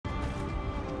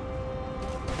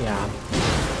Yeah.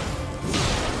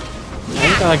 I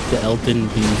think I like the Elton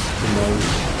beast the most.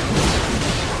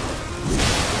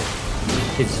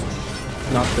 It's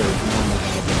not the normal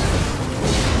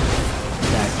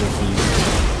Dagger beast.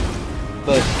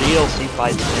 But DLC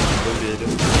fights included.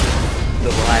 The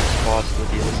last boss of the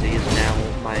DLC is now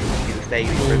my new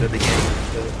favorite of the game.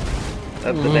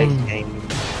 Of the base game.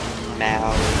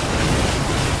 Now.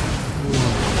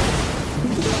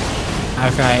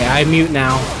 Okay, I mute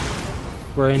now.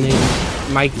 We're in a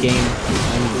mic game.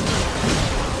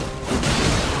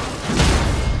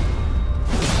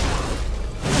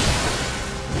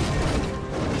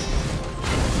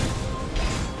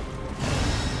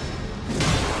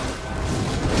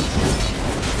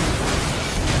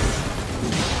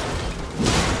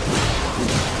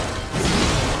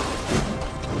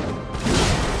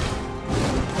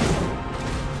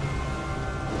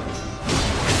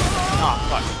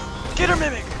 Get her,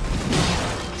 Mimic!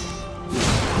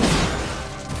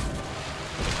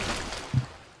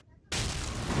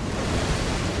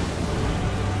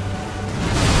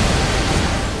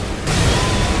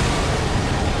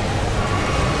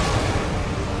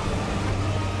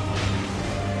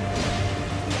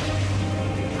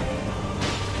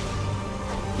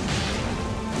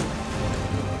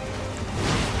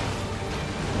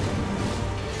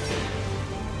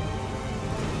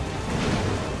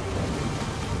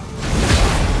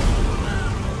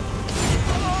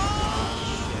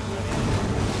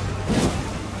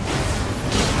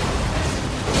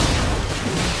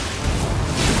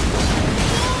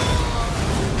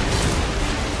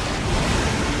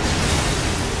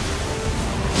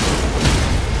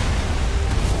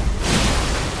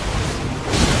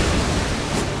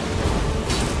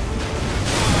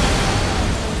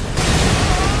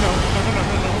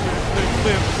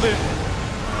 Live.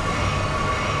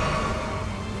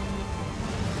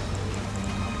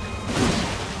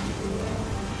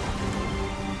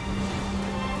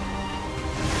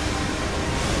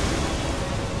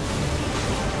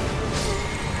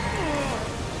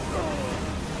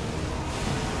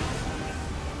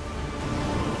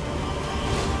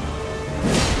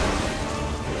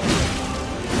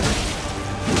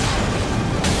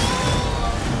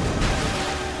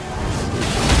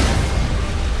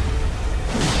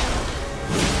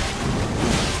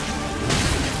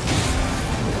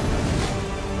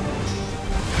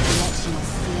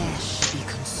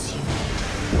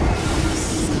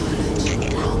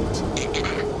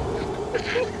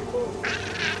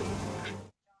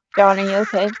 John, are you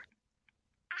okay?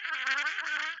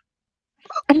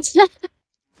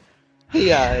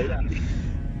 Yeah.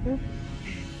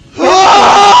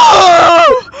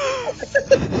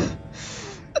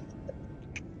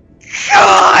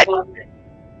 God!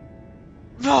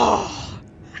 No!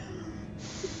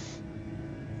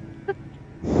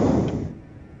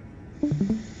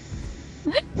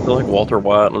 They're like Walter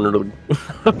White under the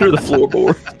under the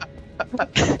floorboard.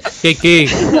 Kiki!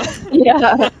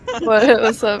 Yeah.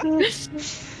 What's up? No,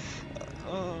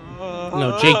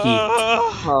 Jakey.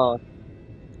 Huh.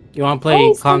 You want to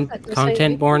play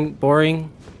content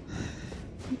boring?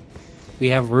 We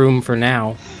have room for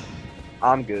now.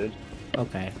 I'm good.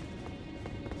 Okay.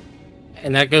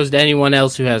 And that goes to anyone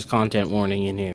else who has content warning in here.